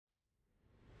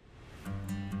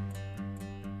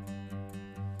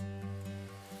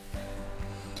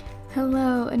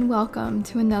Hello and welcome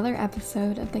to another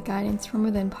episode of the Guidance from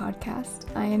Within podcast.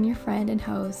 I am your friend and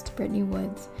host, Brittany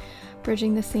Woods,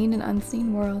 bridging the seen and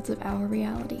unseen worlds of our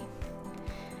reality.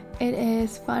 It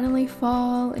is finally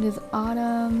fall, it is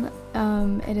autumn,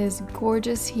 it is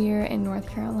gorgeous here in North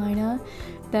Carolina.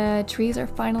 The trees are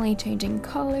finally changing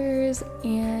colors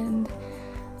and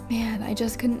man, I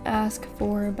just couldn't ask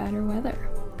for better weather.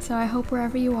 So I hope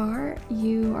wherever you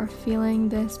are feeling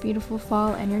this beautiful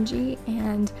fall energy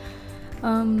and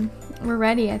we're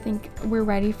ready. I think we're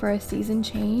ready for a season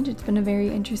change. It's been a very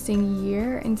interesting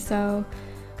year, and so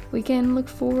we can look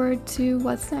forward to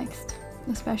what's next,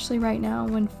 especially right now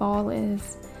when fall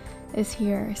is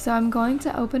here. So I'm going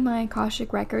to open my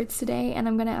Akashic records today, and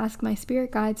I'm going to ask my spirit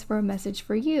guides for a message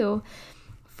for you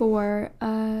for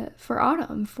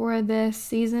autumn, for this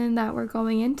season that we're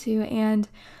going into, and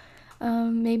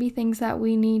maybe things that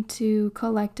we need to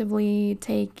collectively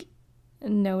take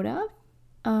note of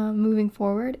moving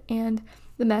forward, and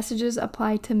the messages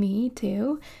apply to me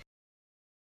too.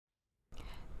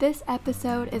 This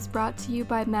episode is brought to you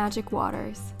by Magic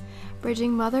Waters,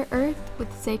 bridging Mother Earth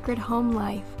with sacred home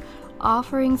life.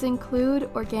 Offerings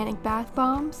include organic bath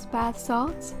bombs, bath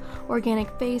salts, organic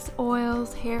face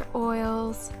oils, hair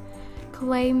oils,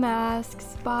 clay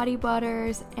masks, body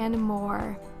butters, and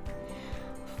more.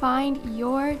 Find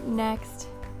your next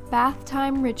bath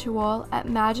time ritual at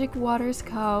Magic Waters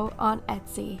Co. on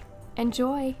Etsy.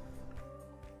 Enjoy!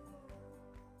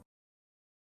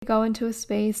 Go into a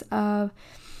space of,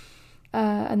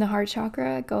 in the heart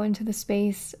chakra, go into the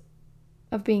space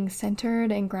of being centered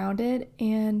and grounded,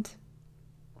 and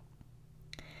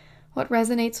what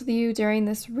resonates with you during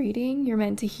this reading, you're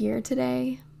meant to hear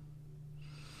today.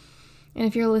 And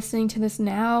if you're listening to this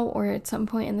now or at some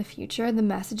point in the future, the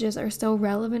messages are still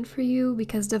relevant for you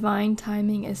because divine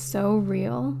timing is so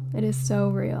real. It is so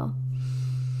real.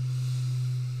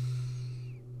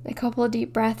 A couple of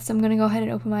deep breaths. I'm going to go ahead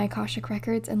and open my Akashic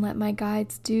records and let my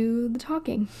guides do the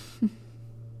talking.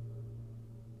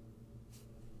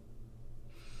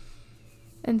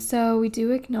 And so we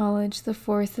do acknowledge the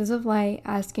forces of light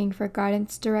asking for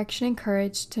guidance, direction, and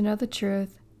courage to know the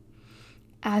truth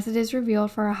as it is revealed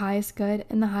for our highest good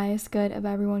and the highest good of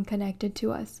everyone connected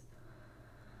to us.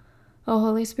 O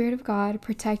Holy Spirit of God,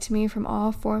 protect me from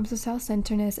all forms of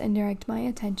self-centeredness and direct my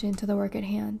attention to the work at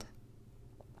hand.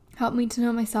 Help me to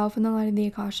know myself in the light of the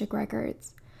Akashic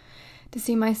records, to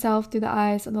see myself through the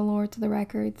eyes of the Lord to the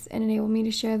records, and enable me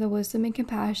to share the wisdom and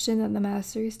compassion that the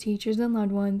masters, teachers, and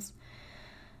loved ones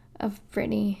of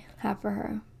Brittany have for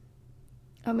her.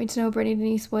 Help me to know Brittany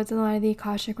Denise Woods in the light of the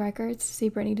Akashic records, to see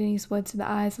Brittany Denise Woods through the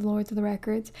eyes of the Lord to the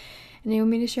records, and enable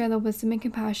me to share the wisdom and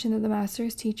compassion that the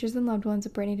masters, teachers, and loved ones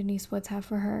of Brittany Denise Woods have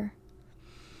for her.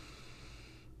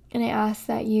 And I ask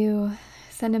that you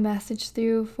send a message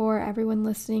through for everyone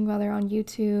listening, whether on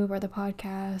YouTube or the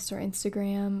podcast or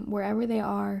Instagram, wherever they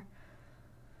are,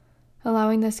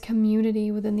 allowing this community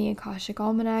within the Akashic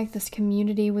Almanac, this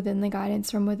community within the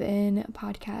Guidance from Within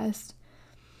podcast,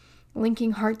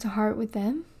 linking heart to heart with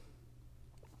them.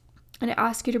 And I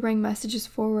ask you to bring messages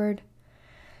forward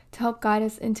to help guide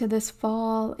us into this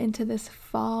fall,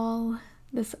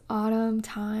 this autumn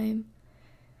time.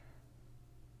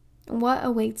 What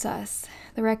awaits us?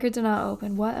 The records are not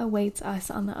open. What awaits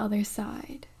us on the other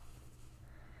side?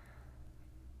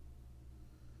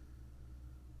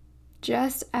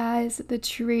 Just as the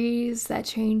trees that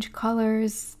change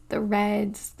colors, the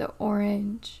reds, the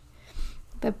orange,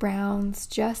 the browns,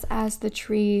 just as the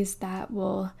trees that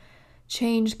will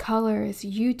change colors,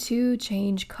 you too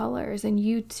change colors, and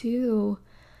you too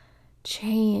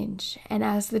change. And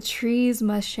as the trees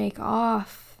must shake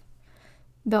off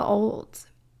the old,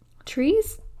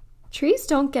 trees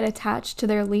don't get attached to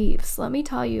their leaves. Let me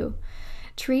tell you,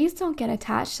 trees don't get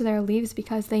attached to their leaves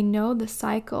because they know the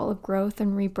cycle of growth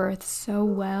and rebirth so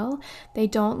well.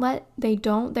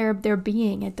 Their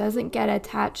being, it doesn't get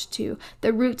attached to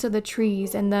the roots of the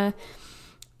trees, and the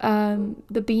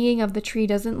being of the tree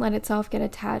doesn't let itself get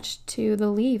attached to the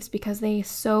leaves because they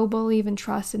so believe and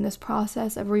trust in this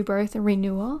process of rebirth and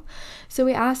renewal. So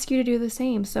we ask you to do the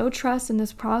same. So trust in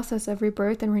this process of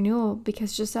rebirth and renewal,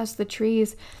 because just as the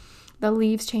trees, the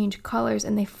leaves change colors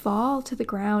and they fall to the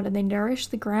ground and they nourish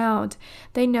the ground.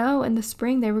 They know in the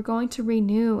spring they were going to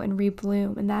renew and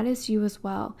rebloom, and that is you as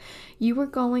well. You are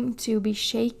going to be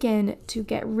shaken to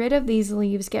get rid of these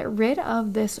leaves, get rid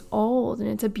of this old, and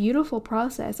it's a beautiful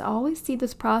process. I always see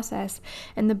this process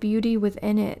and the beauty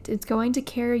within it. It's going to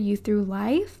carry you through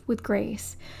life with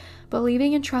grace.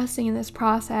 Believing and trusting in this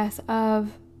process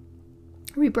of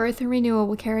rebirth and renewal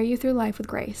will carry you through life with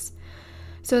grace.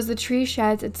 So as the tree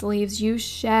sheds its leaves, you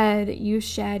shed,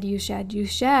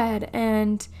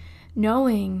 and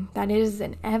knowing that it is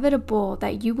inevitable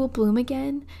that you will bloom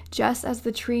again, just as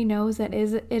the tree knows that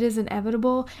it is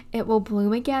inevitable it will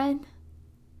bloom again.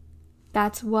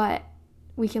 That's what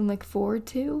we can look forward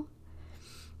to,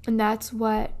 and that's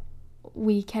what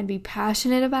we can be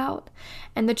passionate about.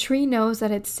 And the tree knows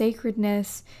that its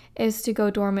sacredness is to go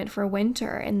dormant for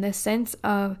winter, in the sense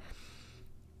of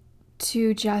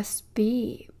to just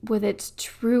be with its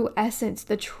true essence,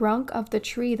 the trunk of the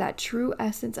tree, that true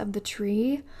essence of the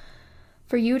tree,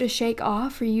 for you to shake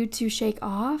off,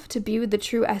 to be with the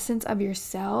true essence of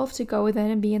yourself, to go within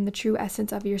and be in the true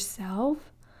essence of yourself.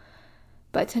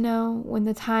 But to know when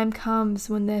the time comes,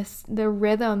 when the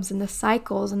rhythms and the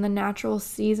cycles and the natural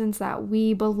seasons that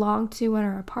we belong to and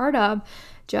are a part of,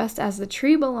 just as the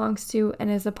tree belongs to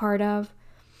and is a part of,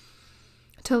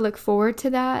 to look forward to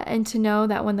that, and to know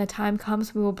that when the time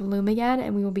comes, we will bloom again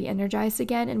and we will be energized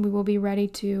again and we will be ready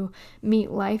to meet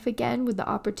life again with the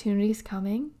opportunities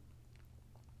coming.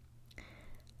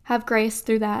 Have grace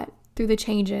through that, through the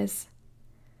changes.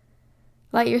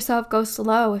 Let yourself go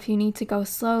slow if you need to go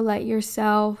slow. Let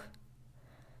yourself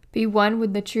be one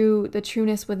with the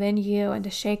trueness within you, and to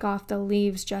shake off the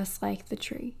leaves just like the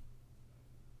tree.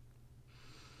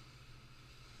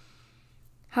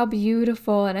 How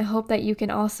beautiful. And I hope that you can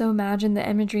also imagine the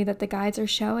imagery that the guides are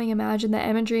showing. Imagine the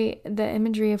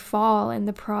imagery of fall and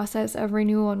the process of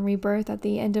renewal and rebirth at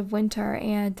the end of winter,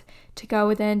 and to go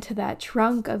within to that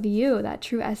trunk of you, that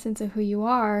true essence of who you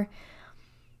are.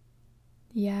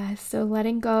 Yes, so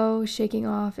letting go, shaking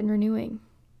off, and renewing.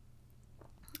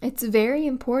 It's very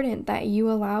important that you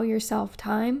allow yourself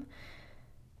time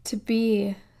to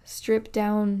be stripped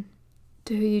down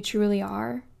to who you truly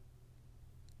are.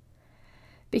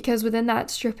 Because within that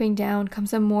stripping down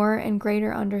comes a more and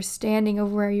greater understanding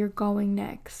of where you're going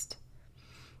next,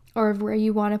 or of where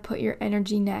you want to put your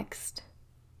energy next.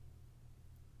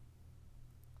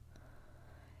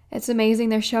 It's amazing.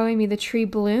 They're showing me the tree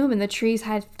bloom, and the trees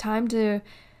had time to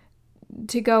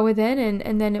go within,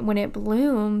 and then when it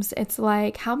blooms, it's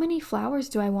like, how many flowers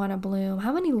do I want to bloom?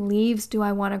 How many leaves do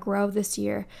I want to grow this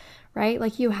year? Right?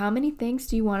 Like you, how many things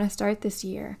do you want to start this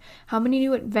year? How many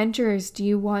new adventures do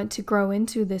you want to grow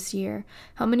into this year?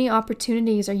 How many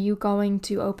opportunities are you going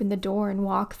to open the door and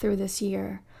walk through this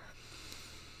year?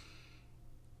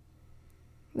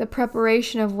 The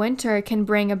preparation of winter can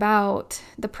bring about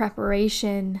the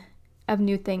preparation of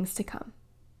new things to come.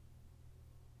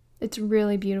 It's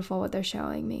really beautiful what they're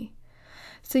showing me.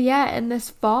 So yeah, in this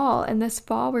fall,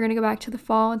 we're going to go back to the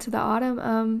fall and to the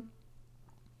autumn.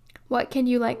 What can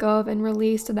you let go of and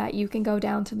release so that you can go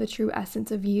down to the true essence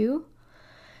of you?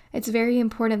 It's very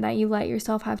important that you let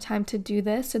yourself have time to do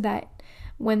this, so that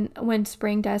when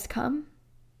spring does come,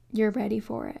 you're ready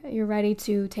for it. You're ready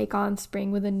to take on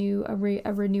spring with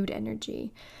a renewed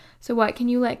energy. So what can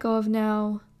you let go of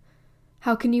now?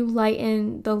 How can you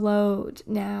lighten the load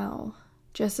now?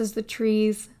 Just as the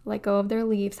trees let go of their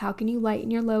leaves, how can you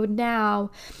lighten your load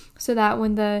now, so that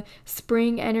when the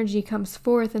spring energy comes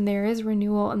forth and there is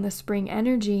renewal in the spring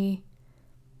energy?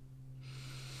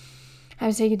 I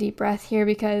have to take a deep breath here,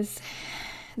 because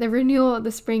the renewal of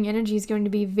the spring energy is going to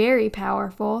be very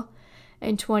powerful.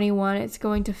 In 21, it's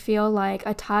going to feel like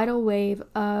a tidal wave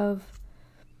of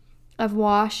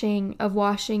washing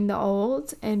the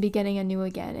old and beginning anew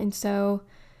again. And so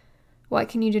what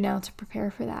can you do now to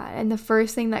prepare for that? And the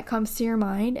first thing that comes to your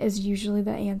mind is usually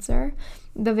the answer.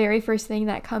 The very first thing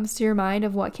that comes to your mind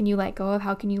of what can you let go of,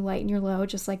 how can you lighten your load,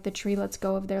 just like the tree lets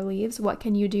go of their leaves, what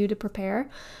can you do to prepare?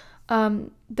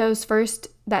 That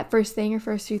first thing or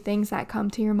first few things that come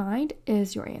to your mind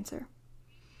is your answer.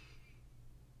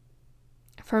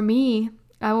 For me,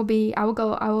 okay,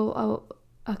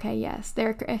 yes,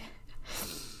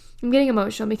 I'm getting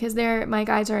emotional because my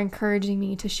guides are encouraging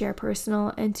me to share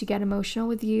personal and to get emotional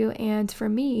with you. And for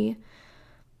me,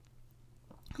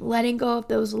 letting go of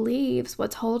those leaves,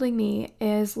 what's holding me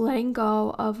is letting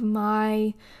go of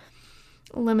my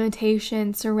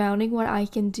limitations surrounding what I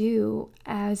can do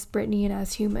as Brittany and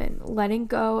as human. Letting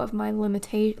go of my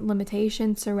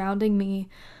limitations surrounding me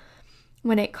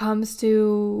when it comes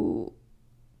to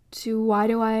why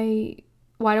do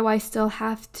I still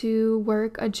have to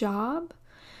work a job?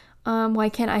 Why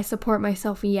can't I support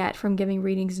myself yet from giving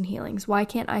readings and healings? Why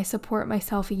can't I support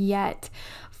myself yet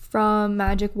from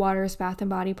Magic Waters Bath and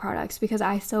Body products? Because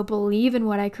I so believe in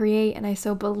what I create, and I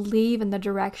so believe in the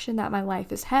direction that my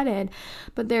life is headed.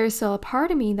 But there is still a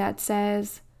part of me that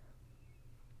says,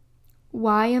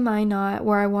 why am I not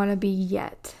where I want to be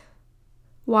yet?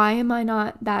 Why am I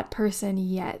not that person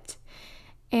yet?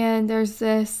 And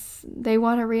they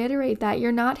want to reiterate that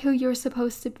you're not who you're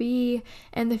supposed to be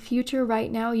in the future right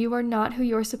now. You are not who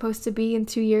you're supposed to be in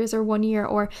 2 years or 1 year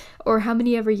or how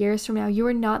many ever years from now. You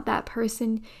are not that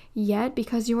person yet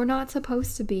because you are not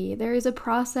supposed to be. There is a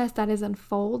process that is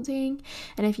unfolding.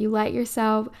 And if you let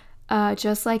yourself,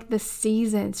 just like the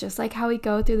seasons, just like how we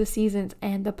go through the seasons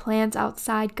and the plants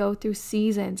outside go through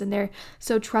seasons, and they're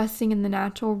so trusting in the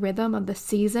natural rhythm of the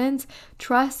seasons,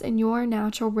 trust in your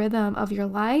natural rhythm of your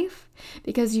life,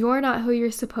 because you're not who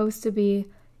you're supposed to be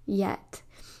yet.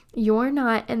 You're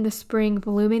not in the spring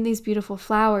blooming these beautiful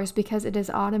flowers because it is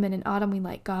autumn, and in autumn we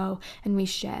let go and we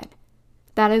shed.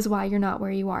 That is why you're not where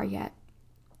you are yet.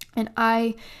 And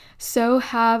I so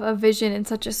have a vision and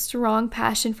such a strong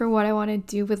passion for what I want to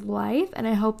do with life. And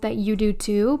I hope that you do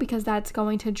too, because that's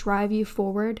going to drive you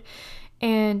forward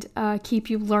and keep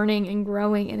you learning and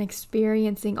growing and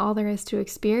experiencing all there is to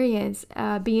experience,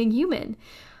 being human.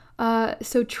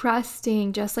 So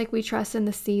trusting, just like we trust in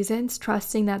the seasons,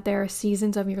 trusting that there are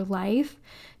seasons of your life,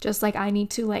 just like I need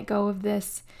to let go of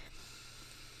this,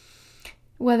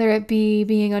 whether it be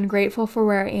being ungrateful for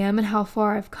where I am and how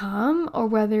far I've come, or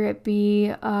whether it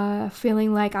be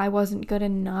feeling like I wasn't good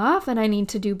enough and I need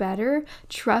to do better,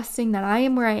 trusting that I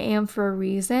am where I am for a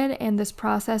reason and this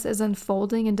process is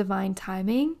unfolding in divine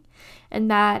timing. And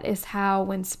that is how,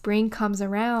 when spring comes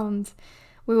around,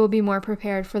 we will be more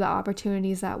prepared for the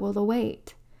opportunities that will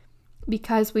await.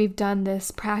 Because we've done this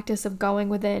practice of going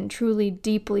within, truly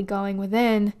deeply going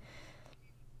within,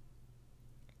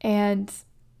 and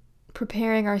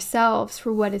preparing ourselves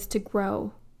for what is to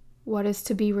grow, what is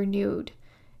to be renewed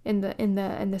in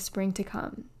the spring to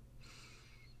come.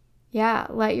 Yeah,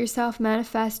 let yourself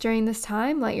manifest during this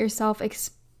time. Let yourself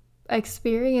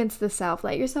experience the self.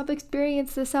 Let yourself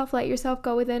experience the self. Let yourself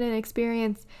go within and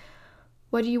experience,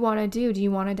 what do you want to do? Do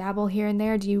you want to dabble here and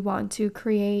there? Do you want to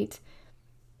create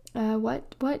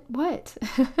what?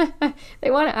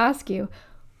 They want to ask you,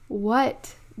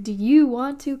 what do you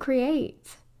want to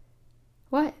create?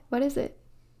 What is it?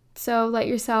 So let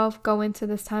yourself go into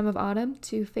this time of autumn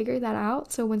to figure that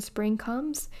out. So when spring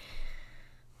comes,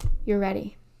 you're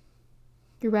ready.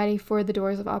 You're ready for the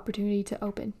doors of opportunity to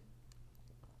open.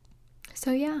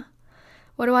 So yeah,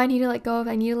 what do I need to let go of?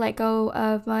 I need to let go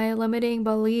of my limiting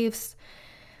beliefs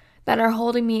that are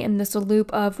holding me in this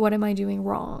loop of, what am I doing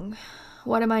wrong?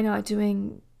 What am I not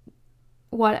doing?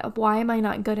 Why am I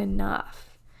not good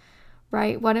enough?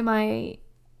 Right? What am I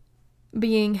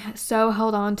being so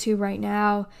held on to right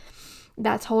now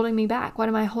that's holding me back? What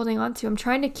am I holding on to? I'm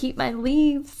trying to keep my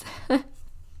leaves.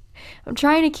 I'm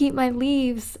trying to keep my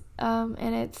leaves,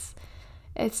 and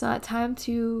it's not time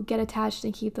to get attached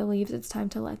and keep the leaves. It's time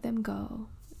to let them go.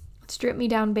 Strip me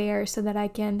down bare so that I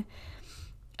can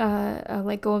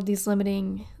let go of these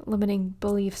limiting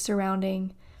beliefs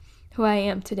surrounding who I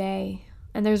am today.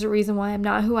 And there's a reason why I'm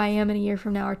not who I am in a year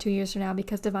from now or 2 years from now,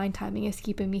 because divine timing is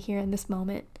keeping me here in this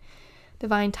moment.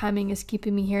 Divine timing is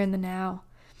keeping me here in the now.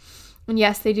 And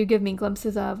yes, they do give me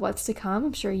glimpses of what's to come.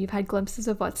 I'm sure you've had glimpses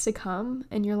of what's to come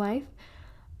in your life.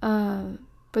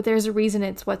 But there's a reason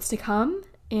it's what's to come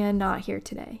and not here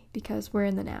today, because we're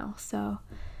in the now. So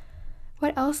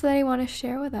what else did I want to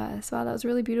share with us? Wow, that was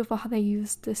really beautiful how they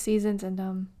used the seasons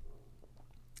and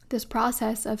this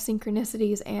process of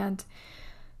synchronicities and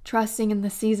trusting in the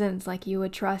seasons like you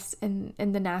would trust in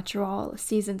the natural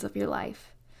seasons of your life.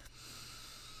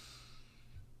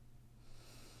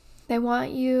 They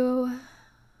want you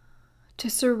to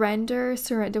surrender.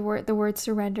 The word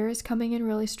surrender is coming in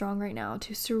really strong right now.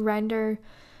 To surrender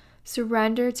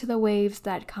to the waves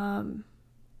that come.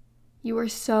 You are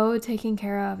so taken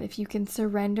care of if you can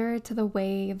surrender to the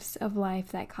waves of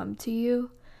life that come to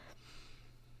you.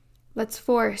 Let's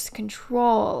force,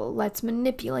 control, let's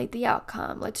manipulate the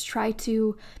outcome. Let's try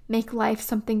to make life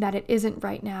something that it isn't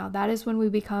right now. That is when we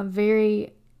become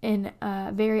very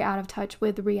out of touch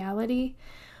with reality.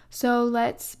 So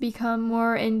let's become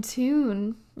more in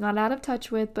tune, not out of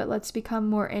touch with, but let's become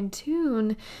more in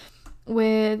tune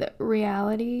with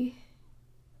reality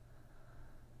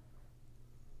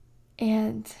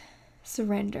and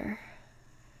surrender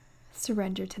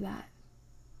to that.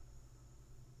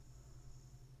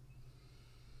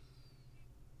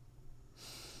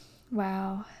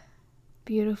 Wow,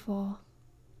 beautiful.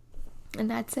 And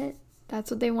that's it.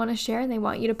 That's what they want to share, and they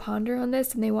want you to ponder on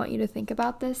this, and they want you to think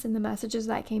about this and the messages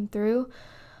that came through.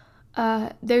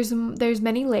 There's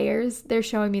many layers. They're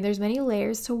showing me there's many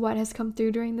layers to what has come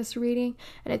through during this reading,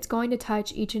 and it's going to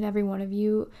touch each and every one of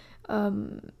you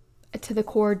to the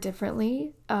core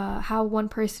differently. How one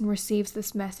person receives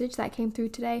this message that came through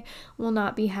today will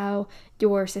not be how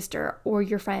your sister or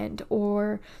your friend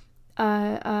or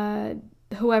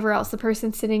whoever else, the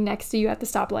person sitting next to you at the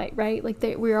stoplight, right? Like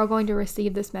we're all going to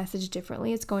receive this message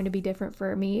differently. It's going to be different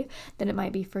for me than it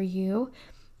might be for you.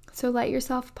 So let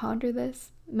yourself ponder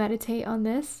this, meditate on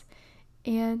this,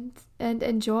 and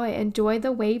enjoy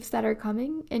the waves that are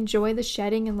coming. Enjoy the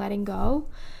shedding and letting go.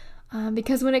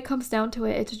 Because when it comes down to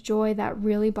it, it's joy that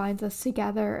really binds us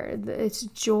together. It's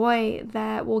joy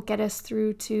that will get us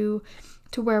through to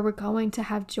where we're going to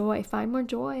have joy. Find more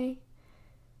joy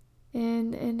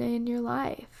in your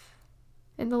life,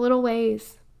 in the little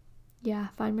ways. Yeah,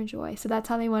 find more joy. So that's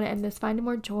how they want to end this. Find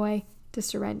more joy to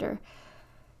surrender.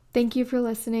 Thank you for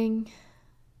listening.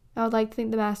 I would like to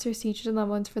thank the masters, teachers, and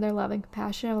loved ones for their love and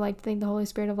compassion. I would like to thank the Holy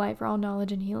Spirit of light for all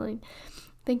knowledge and healing.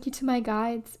 Thank you to my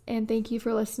guides, and thank you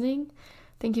for listening.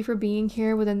 Thank you for being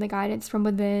here within the guidance from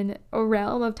within a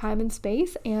realm of time and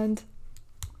space. And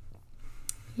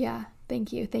yeah,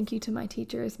 thank you. Thank you to my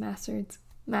teachers,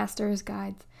 masters,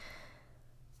 guides.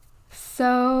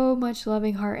 So much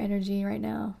loving heart energy right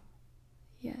now.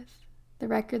 Yes. The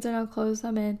records are now closed.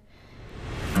 I'm in.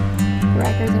 The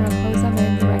records are now closed. I'm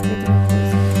in. The records are now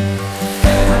closed.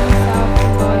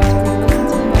 I'm going to listen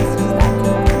to the messages that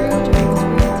came through during this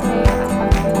reading today. I'm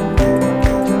going to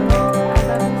journal as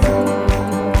I'm listening.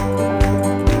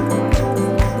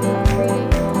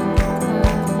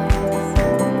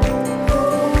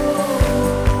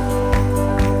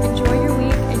 Enjoy your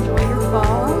week. Enjoy your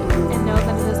fall. And know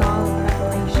that it is all in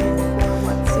preparation for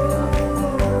what's to come.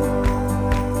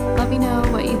 Let me know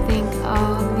what you think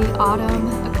of the autumn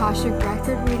Akashic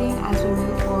record reading as we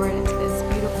move forward into this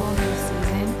beautiful new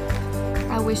season.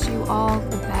 I wish you all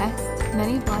the best,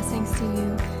 many blessings to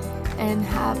you, and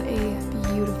have a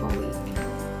beautiful week.